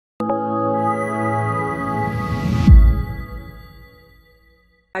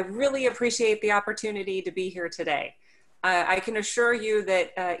really appreciate the opportunity to be here today. I can assure you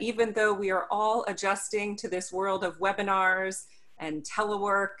that even though we are all adjusting to this world of webinars and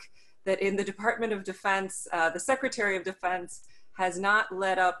telework, that in the Department of Defense, the Secretary of Defense has not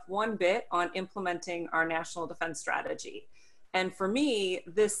let up one bit on implementing our national defense strategy. And for me,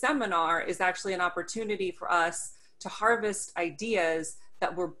 this seminar is actually an opportunity for us to harvest ideas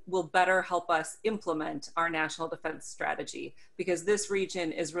that will better help us implement our national defense strategy, because this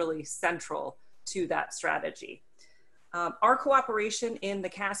region is really central to that strategy. Our cooperation in the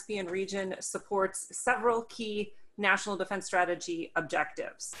Caspian region supports several key national defense strategy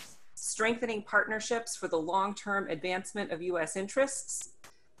objectives: strengthening partnerships for the long-term advancement of US interests,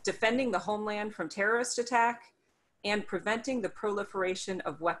 defending the homeland from terrorist attack, and preventing the proliferation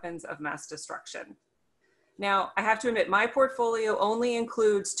of weapons of mass destruction. Now, I have to admit, my portfolio only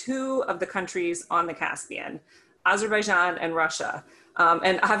includes 2 of the countries on the Caspian, Azerbaijan and Russia.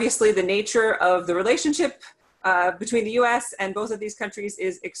 And obviously the nature of the relationship between the US and both of these countries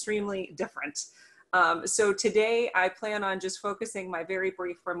is extremely different. So today I plan on just focusing my very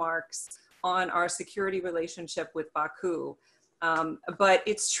brief remarks on our security relationship with Baku. But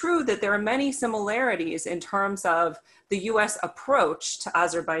it's true that there are many similarities in terms of the US approach to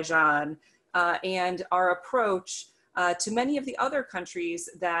Azerbaijan and our approach to many of the other countries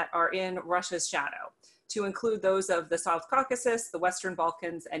that are in Russia's shadow, to include those of the South Caucasus, the Western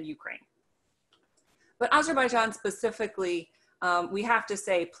Balkans, and Ukraine. But Azerbaijan specifically, we have to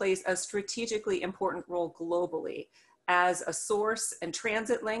say, plays a strategically important role globally as a source and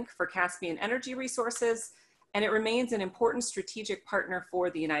transit link for Caspian energy resources, and it remains an important strategic partner for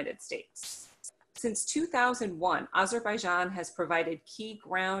the United States. Since 2001, Azerbaijan has provided key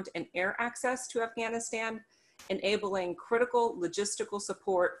ground and air access to Afghanistan, enabling critical logistical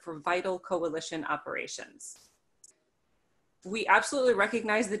support for vital coalition operations. We absolutely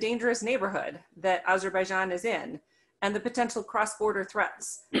recognize the dangerous neighborhood that Azerbaijan is in and the potential cross-border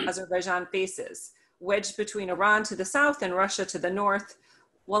threats Azerbaijan faces, wedged between Iran to the south and Russia to the north,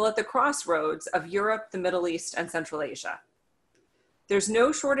 while at the crossroads of Europe, the Middle East, and Central Asia. There's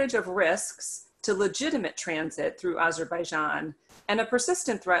no shortage of risks to legitimate transit through Azerbaijan, and a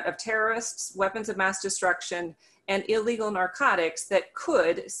persistent threat of terrorists, weapons of mass destruction, and illegal narcotics that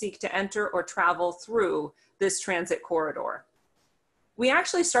could seek to enter or travel through this transit corridor. We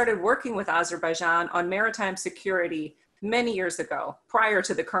actually started working with Azerbaijan on maritime security many years ago, prior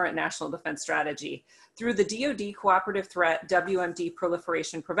to the current National Defense Strategy, through the DoD Cooperative Threat WMD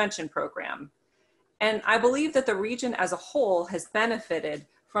Proliferation Prevention Program. And I believe that the region as a whole has benefited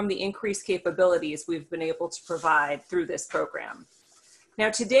from the increased capabilities we've been able to provide through this program. Now,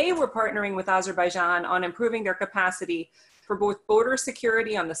 today we're partnering with Azerbaijan on improving their capacity for both border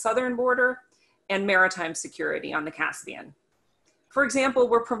security on the southern border and maritime security on the Caspian. For example,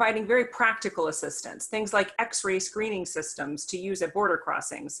 we're providing very practical assistance, things like X-ray screening systems to use at border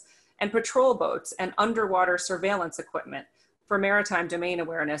crossings, and patrol boats and underwater surveillance equipment for maritime domain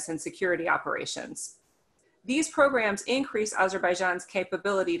awareness and security operations. These programs increase Azerbaijan's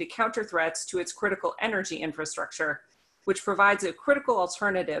capability to counter threats to its critical energy infrastructure, which provides a critical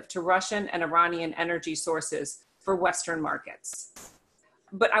alternative to Russian and Iranian energy sources for Western markets.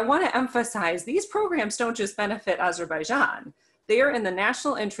 But I want to emphasize, these programs don't just benefit Azerbaijan. They are in the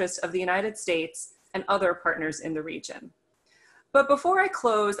national interest of the United States and other partners in the region. But before I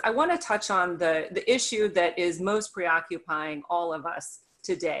close, I want to touch on the issue that is most preoccupying all of us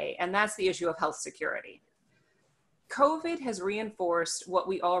today, and that's the issue of health security. COVID has reinforced what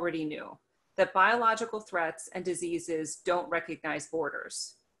we already knew, that biological threats and diseases don't recognize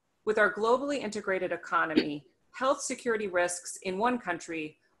borders. With our globally integrated economy, health security risks in one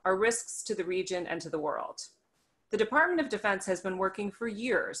country are risks to the region and to the world. The Department of Defense has been working for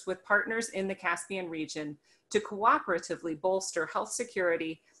years with partners in the Caspian region to cooperatively bolster health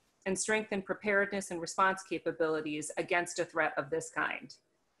security and strengthen preparedness and response capabilities against a threat of this kind.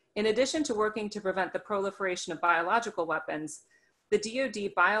 In addition to working to prevent the proliferation of biological weapons, the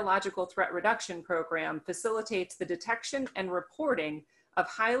DoD Biological Threat Reduction Program facilitates the detection and reporting of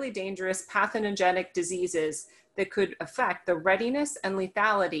highly dangerous pathogenic diseases that could affect the readiness and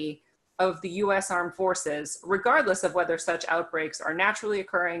lethality of the US Armed Forces, regardless of whether such outbreaks are naturally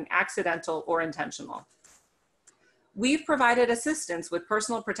occurring, accidental, or intentional. We've provided assistance with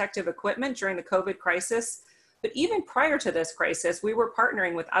personal protective equipment during the COVID crisis, but even prior to this crisis, we were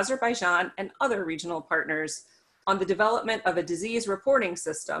partnering with Azerbaijan and other regional partners on the development of a disease reporting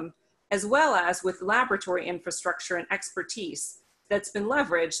system, as well as with laboratory infrastructure and expertise that's been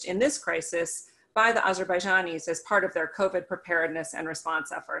leveraged in this crisis by the Azerbaijanis as part of their COVID preparedness and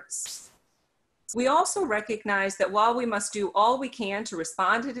response efforts. We also recognize that while we must do all we can to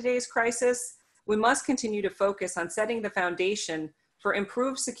respond to today's crisis, we must continue to focus on setting the foundation for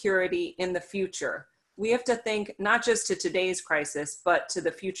improved security in the future. We have to think not just to today's crisis, but to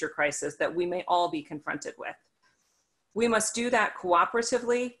the future crisis that we may all be confronted with. We must do that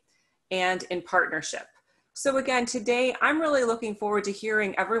cooperatively and in partnership. So again, today, I'm really looking forward to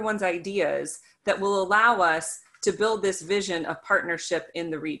hearing everyone's ideas that will allow us to build this vision of partnership in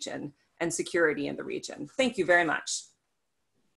the region and security in the region. Thank you very much.